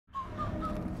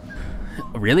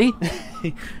Really?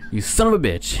 You son of a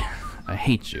bitch. I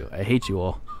hate you. I hate you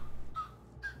all.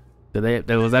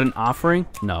 Was that an offering?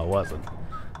 No, it wasn't.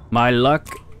 My luck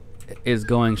is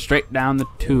going straight down the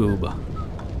tube.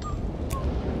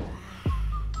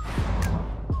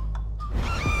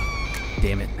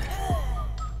 Damn it.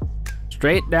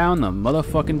 Straight down the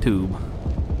motherfucking tube.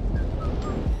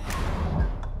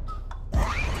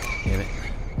 Damn it.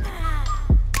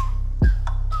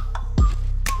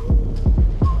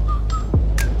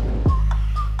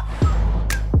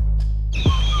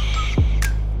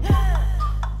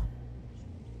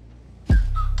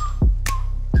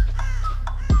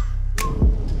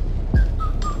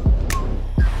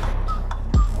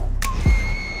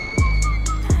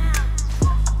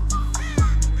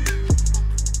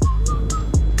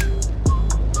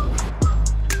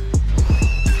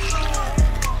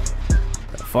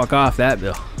 Fuck off that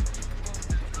bill.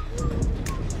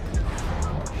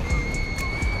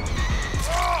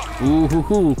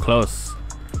 Ooh, close.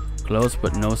 Close,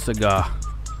 but no cigar.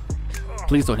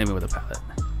 Please don't hit me with a pallet.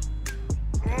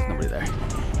 There's nobody there.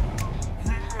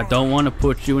 I don't want to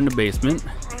put you in the basement,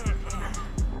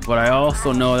 but I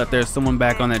also know that there's someone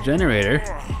back on that generator,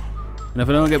 and if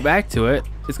I don't get back to it,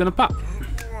 it's gonna pop.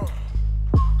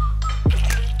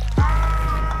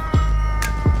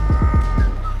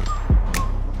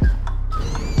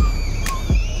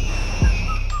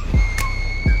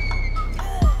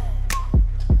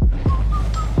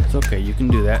 Okay, you can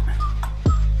do that.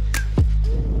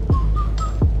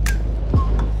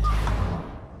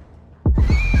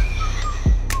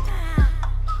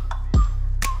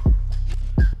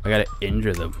 I gotta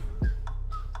injure them.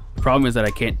 The problem is that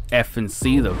I can't F and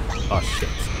see them. Oh shit.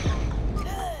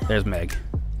 There's Meg.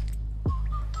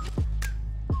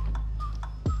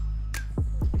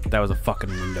 That was a fucking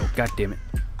window. God damn it.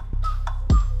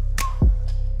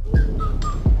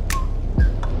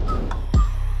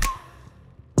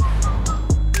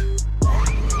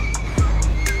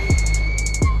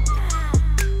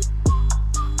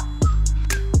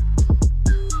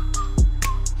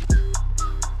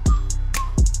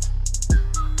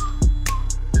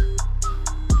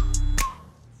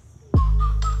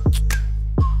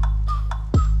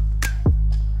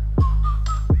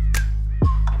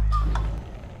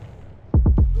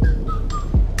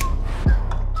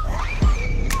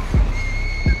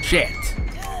 Shit.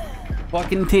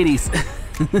 Fucking titties.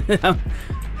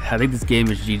 I think this game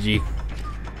is GG.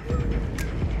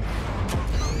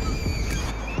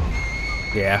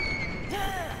 Yeah.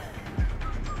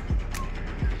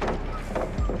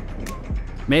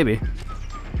 Maybe.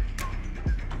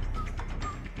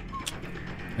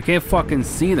 I can't fucking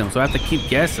see them, so I have to keep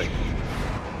guessing.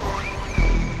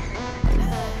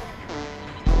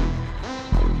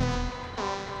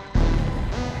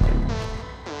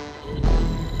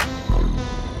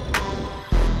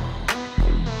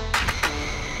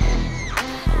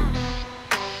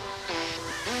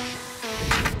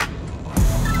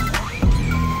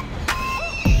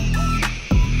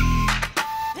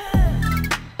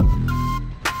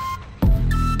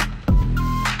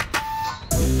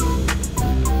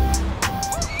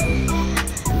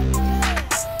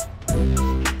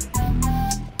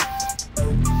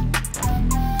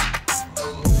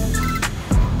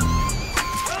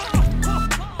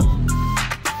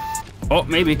 Oh,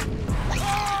 maybe. The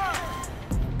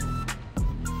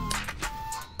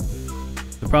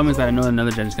problem is that I know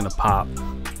another gen's gonna pop.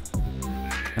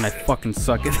 And I fucking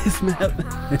suck at this map.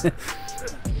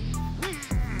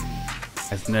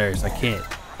 That's nerves, I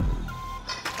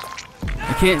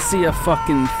can't see a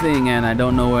fucking thing and I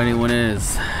don't know where anyone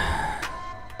is.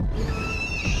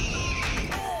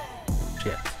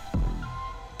 Shit.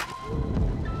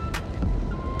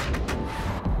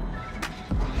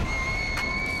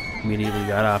 Immediately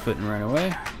got off it and ran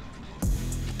away.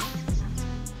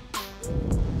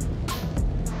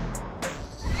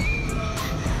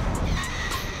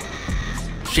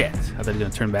 Shit, I thought he was gonna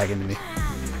turn back into me.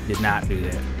 Did not do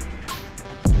that.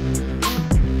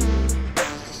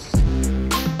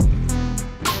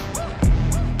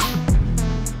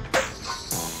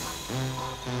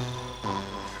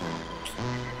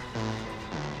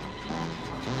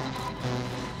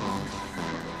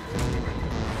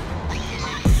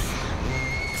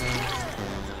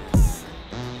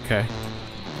 Okay.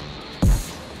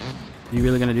 You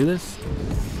really gonna do this?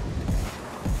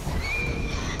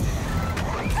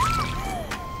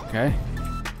 Okay.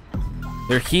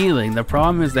 They're healing. The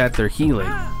problem is that they're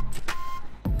healing.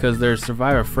 Because they're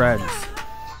survivor friends.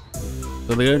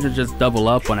 So they're gonna just double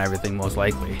up on everything most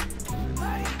likely.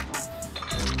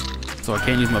 So I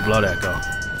can't use my blood echo.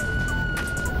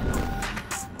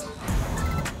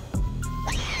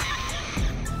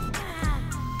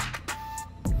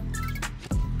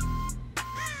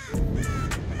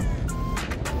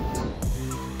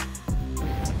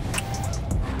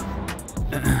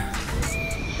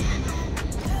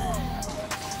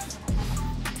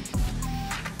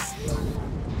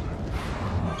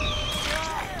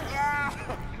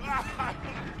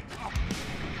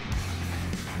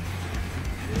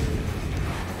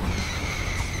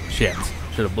 Shit.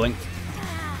 Should have blinked.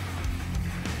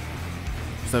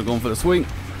 Instead of going for the swing.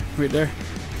 Right there.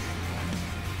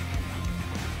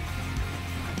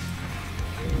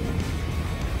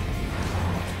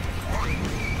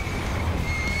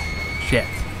 Shit.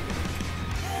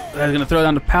 I was gonna throw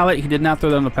down the pallet. He did not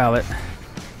throw down the pallet.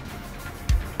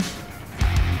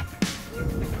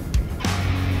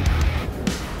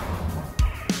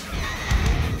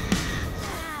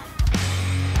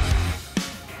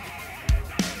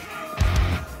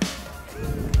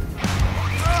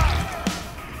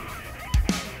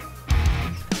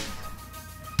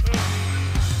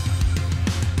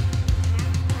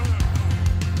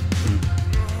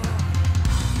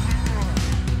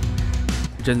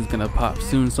 Gen's gonna pop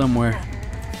soon somewhere.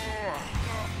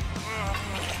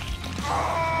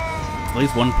 At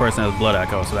least one person has blood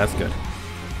echo, so that's good.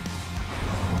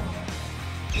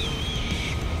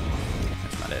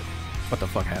 That's not it. What the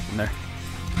fuck happened there?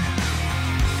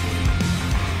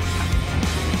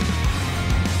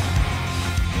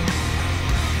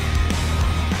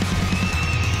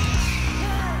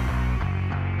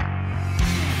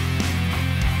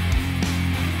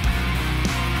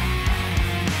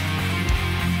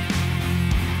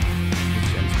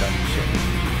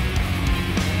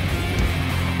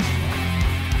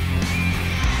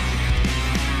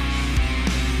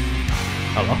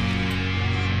 Hello?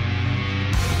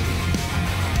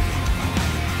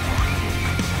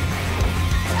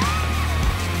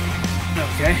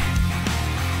 Okay.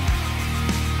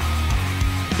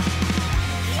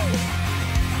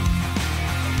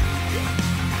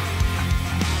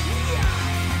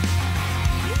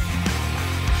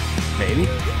 Maybe.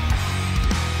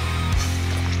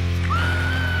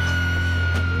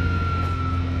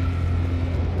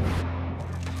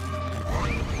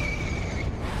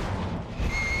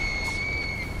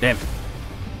 Damn it.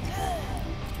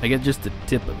 I get just the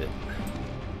tip of it.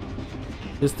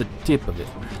 Just the tip of it.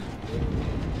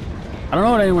 I don't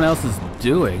know what anyone else is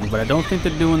doing, but I don't think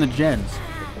they're doing the gens.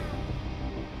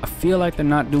 I feel like they're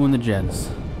not doing the gens.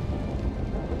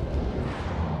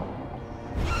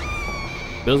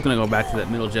 Bill's gonna go back to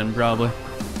that middle gen probably.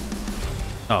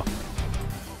 Oh.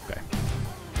 Okay.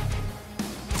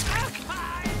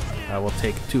 I will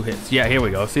take 2 hits. Yeah, here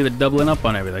we go. See the doubling up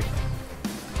on everything.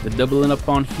 The doubling up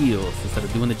on heals instead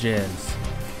of doing the gens.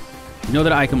 You know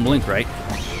that I can blink, right?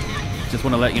 Just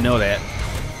want to let you know that.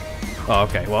 Oh,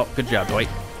 okay. Well, good job, Dwight.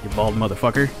 You bald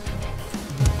motherfucker.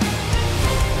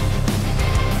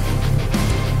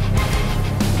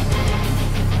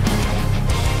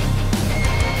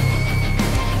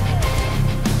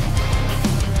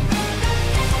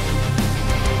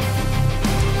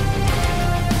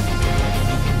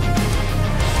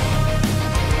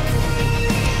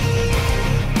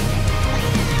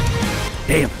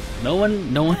 Damn.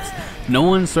 No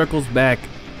one circles back.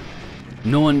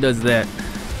 No one does that.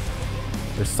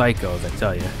 They're psychos, I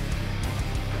tell you.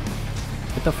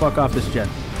 Get the fuck off this gen.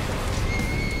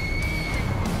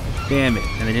 Damn it.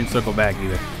 And they didn't circle back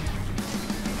either.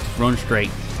 Just run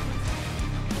straight.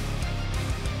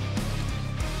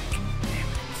 Damn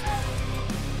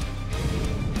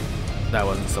it. That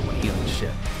wasn't someone healing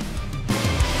shit.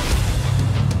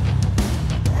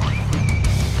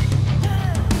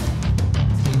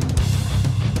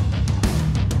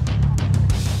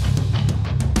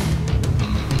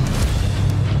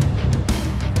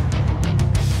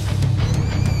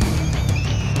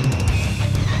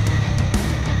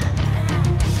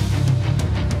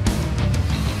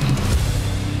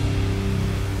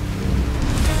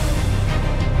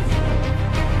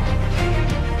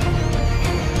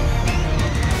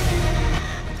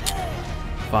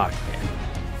 Fuck, man.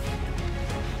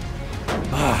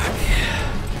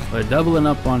 Fuck. We're doubling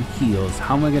up on heals.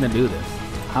 How am I gonna do this?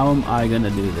 How am I gonna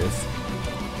do this?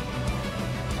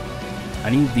 I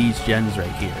need these gens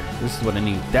right here. This is what I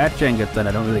need. That gen gets done.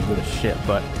 I don't really give a shit,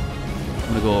 but I'm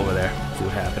gonna go over there, see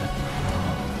what happens.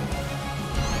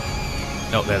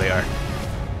 Oh, there they are.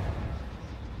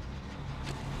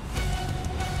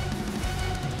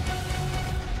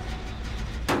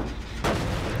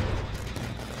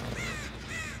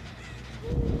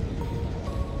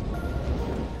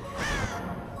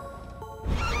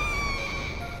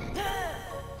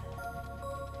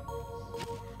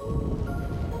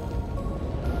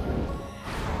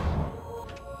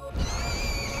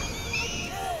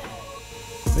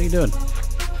 What are you doing?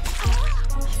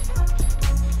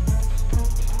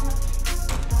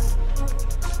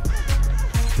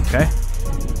 Okay.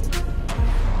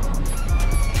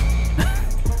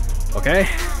 Okay.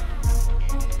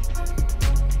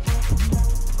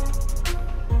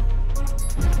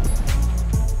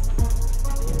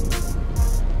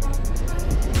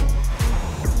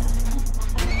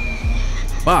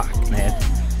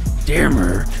 Damn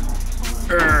it.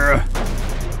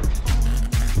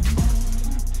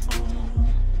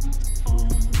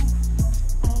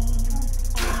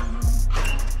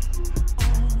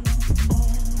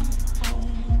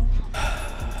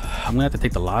 I'm gonna have to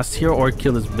take the loss here or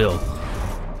kill this Bill.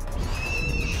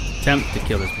 Attempt to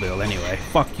kill this Bill anyway.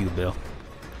 Fuck you, Bill.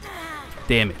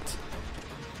 Damn it.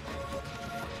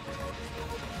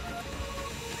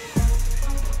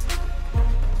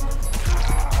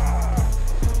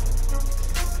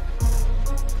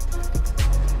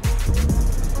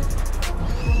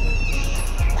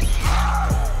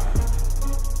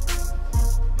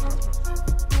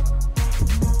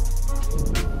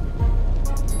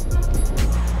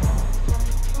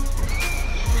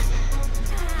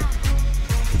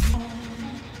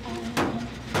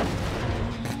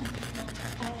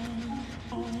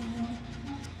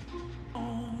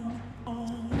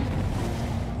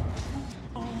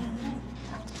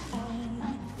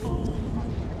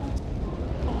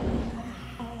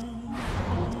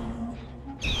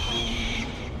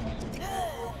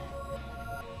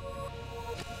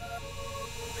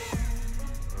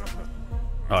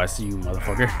 Oh, I see you,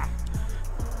 motherfucker.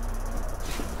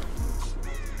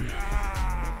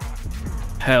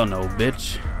 Hell no,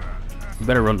 bitch. You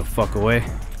better run the fuck away.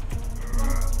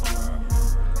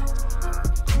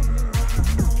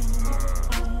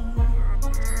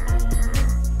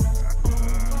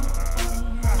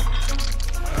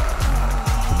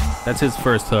 That's his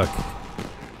first hook.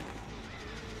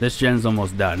 This gen's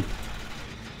almost done.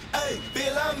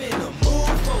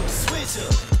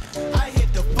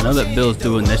 I know that Bill's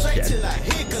doing this gen.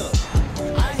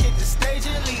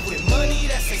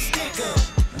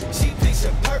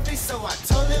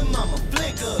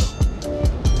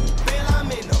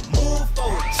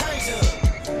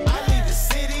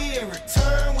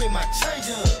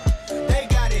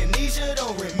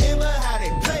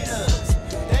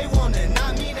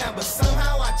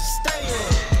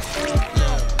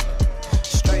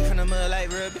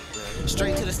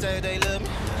 Straight to the stage, they love me.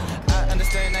 I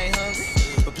understand they hungry,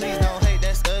 but please don't hate,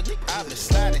 that's ugly. I've been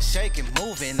sliding, shaking,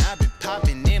 moving. I've been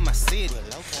popping in my city.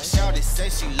 Shawty say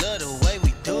she love the way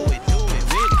we do it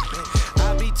really.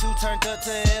 I be too turned up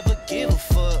to ever give a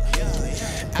fuck.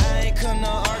 I ain't come to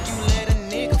argue, let a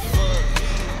nigga fuck.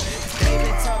 They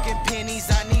been talking pennies,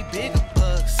 I need bigger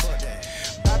bucks.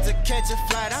 About to catch a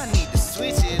flight, I need to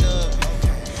switch it up.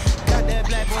 Got that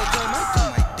black boy girl, might do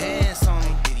my dance on me.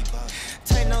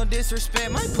 No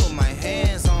disrespect, might put my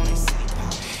hands on him.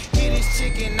 Hit this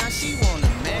chicken, now she wanna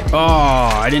marry. Oh,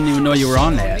 I didn't even know you were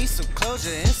on that. Need some closure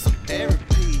and some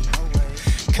therapy.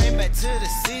 Came back to the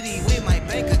city with my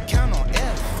bank account on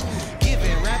F.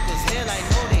 Giving rappers hell, I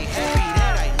know they happy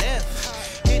that I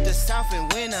left. Hit the south in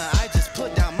winter, I just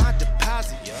put down my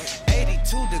deposit.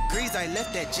 82 degrees, I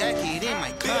left that jacket in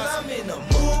my closet. I'm in the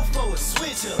mood for a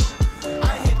switch up.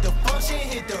 I hit the function,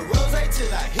 hit the rose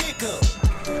till I hiccup.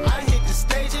 I hit the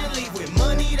stage and leave with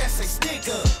money that's a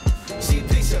sticker. She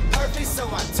picture perfect, so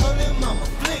I told him I'm a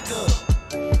flicker.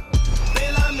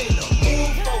 Bill, I'm in the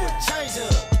mood for a change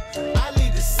up. I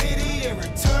leave the city and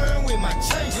return with my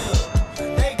change up.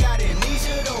 They got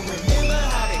amnesia, don't remember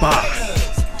how they played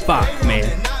us. Fuck, man.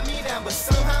 They knock me down, but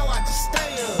somehow I just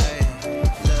stay up. Hey,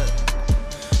 look,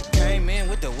 came in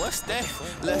with the what's that?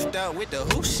 Left out with the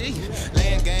who she.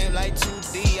 Laying game like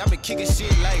 2D. I been kicking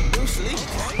shit like Bruce Lee.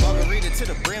 Margarita to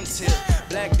the brim tip.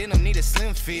 Black denim need a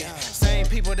slim fit. Same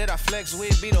people that I flex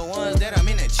with be the ones that I'm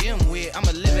in the gym with. I'm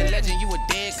a living legend, you a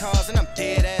dead cause, and I'm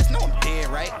dead ass. No, I'm dead,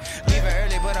 right? Leaving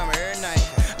early, but I'm early night.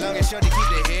 Long and short to keep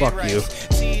the head Fuck right. you.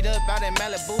 Teed up out in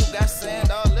Malibu, got sand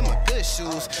all in my good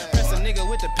shoes. Press a nigga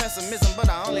with the pessimism, but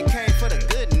I only came for the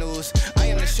good news. I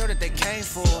am the show that they came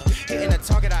for. Hitting the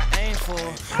target I aim for.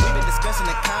 We've been discussing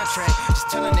the contract, just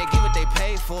telling they get what they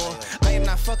paid for. I am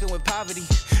not fucking with poverty.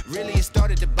 Really, it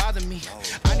started to bother me.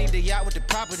 I need the yacht with the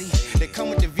property. They come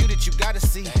with the view that you gotta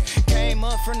see. Came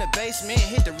up from the basement,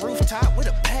 hit the rooftop with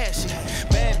a passion.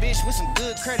 Bad bitch with some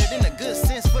good credit and a good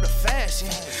sense for the fashion.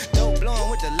 Dope blowing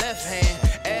with the left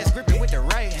hand, ass gripping with the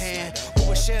right hand.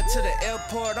 Uber share to the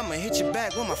airport, I'ma hit you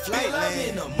back when my flight land. I'm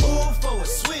in the mood for a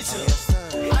switch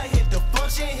up. I hit the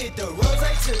function, hit the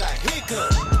rose till I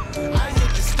hiccup. I hit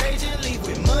the stage and leave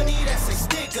with money that's a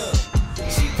sticker.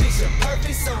 She picture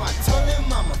perfect, so I told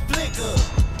him I'm a flicker.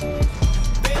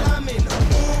 Bill, I'm in the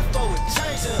mood for a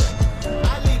change up.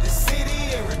 I leave the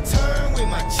city and return with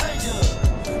my change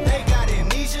up. They got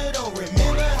amnesia, don't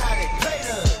remember how they played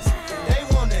us.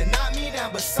 They wanna knock me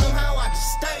down, but somehow I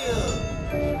just stay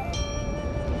up.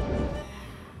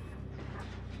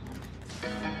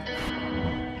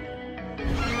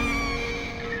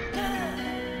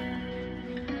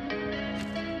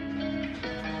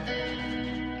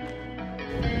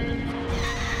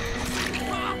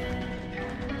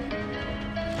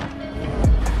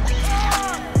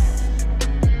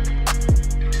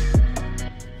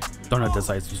 Don't have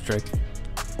decisive strike.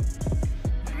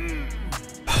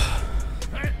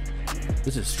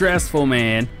 This is stressful,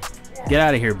 man. Get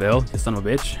out of here, Bill, you son of a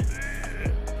bitch.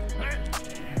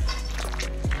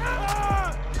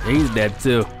 He's dead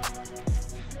too.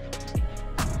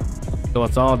 So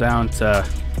it's all down to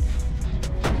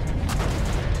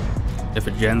if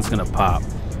a gen's gonna pop.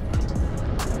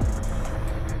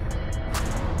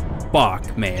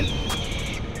 Fuck, man.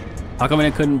 How come I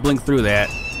couldn't blink through that?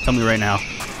 Tell me right now.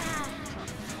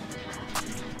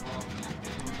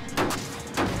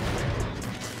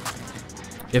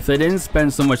 If they didn't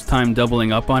spend so much time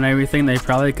doubling up on everything, they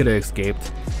probably could have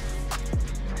escaped.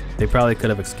 They probably could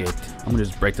have escaped. I'm gonna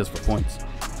just break this for points.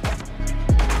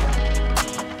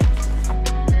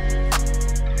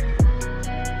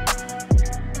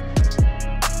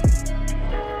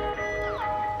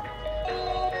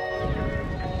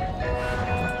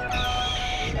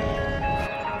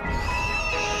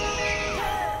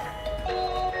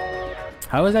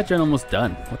 How is that gen almost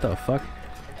done? What the fuck?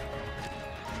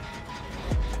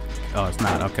 Oh, it's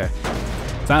not. Okay.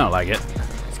 Sounded like it.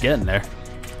 It's getting there.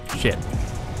 Shit.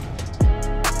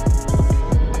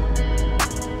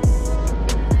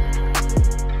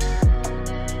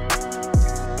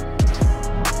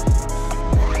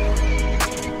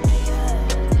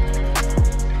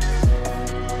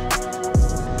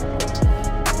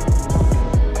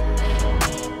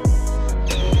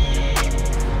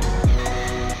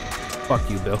 Fuck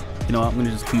you, Bill. You know what? I'm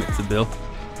gonna just commit to Bill.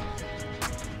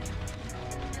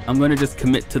 I'm gonna just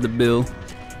commit to the Bill.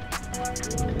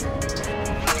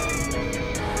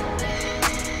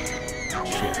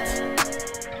 Shit.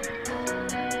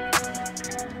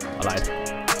 I lied.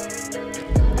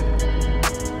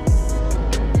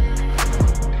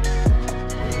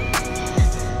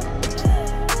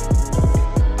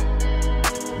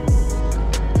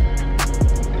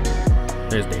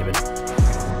 There's David.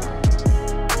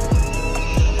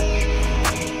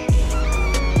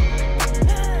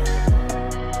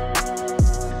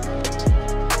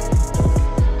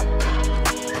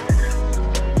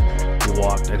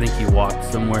 I think he walked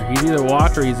somewhere. He's either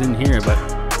walked or he's in here, but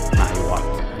nah, he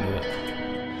walked. I knew it.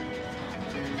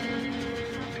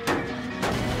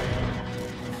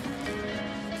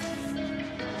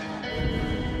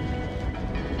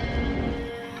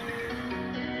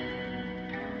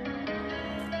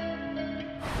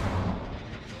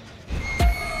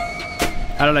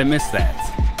 How did I miss that?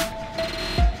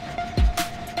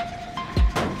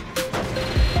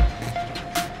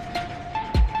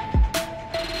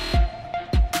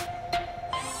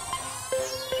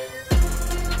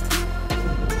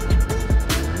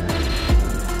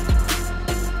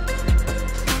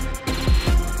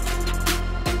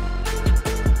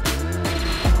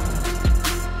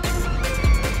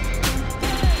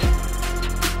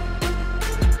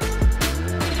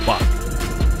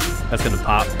 That's gonna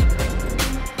pop.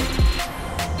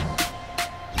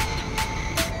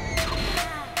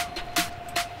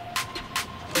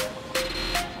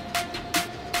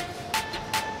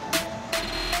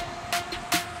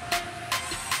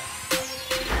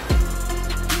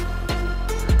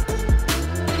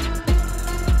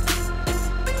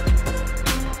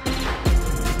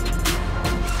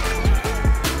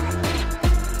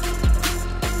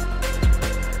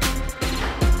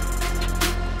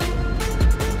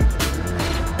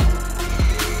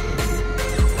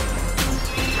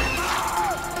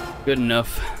 Good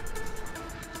enough.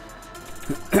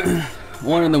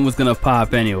 One of them was gonna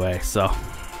pop anyway, so.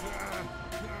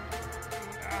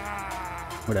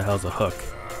 Where the hell's a hook?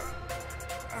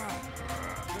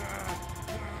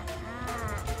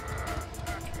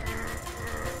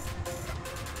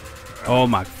 Oh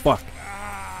my fuck.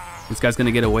 This guy's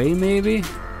gonna get away maybe?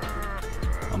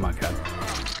 Oh my god.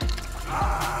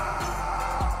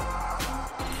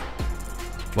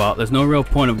 Well, there's no real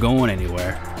point of going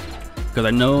anywhere. Because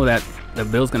I know that the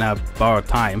Bill's gonna have borrowed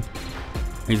time.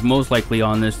 He's most likely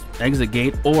on this exit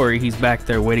gate, or he's back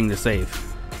there waiting to save.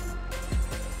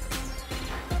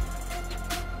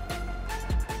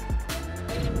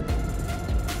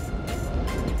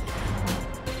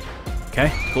 Okay,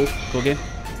 cool game.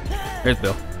 There's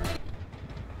Bill.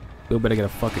 Bill better get a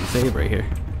fucking save right here.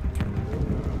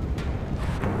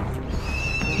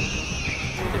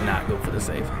 Did not go for the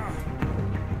save.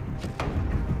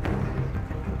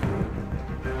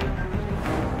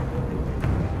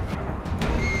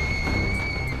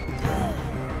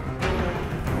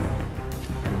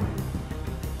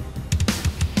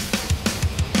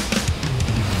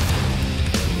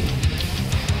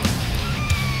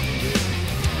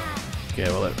 Okay,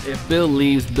 well, if Bill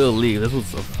leaves, Bill leaves. This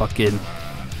was a fucking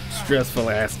stressful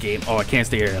ass game. Oh, I can't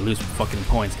stay here. I lose fucking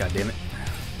points, goddammit.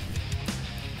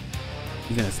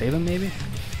 You gonna save him, maybe?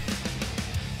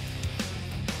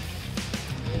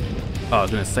 Oh, I was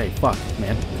gonna say, fuck,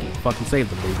 man. Fucking save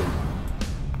the baby.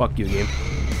 Fuck you, game.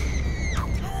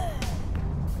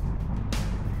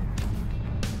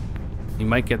 He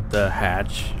might get the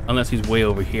hatch, unless he's way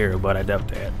over here, but I doubt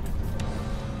that.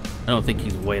 I don't think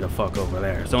he's way the fuck over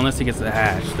there. So unless he gets the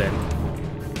hatch, then...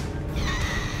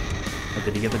 Oh,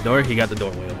 did he get the door? He got the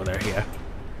door way over there, yeah.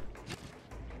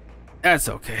 That's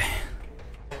okay.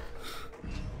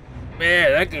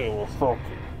 Man, that guy was fucking...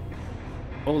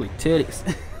 Holy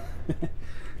titties.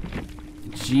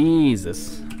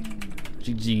 Jesus.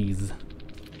 GG's.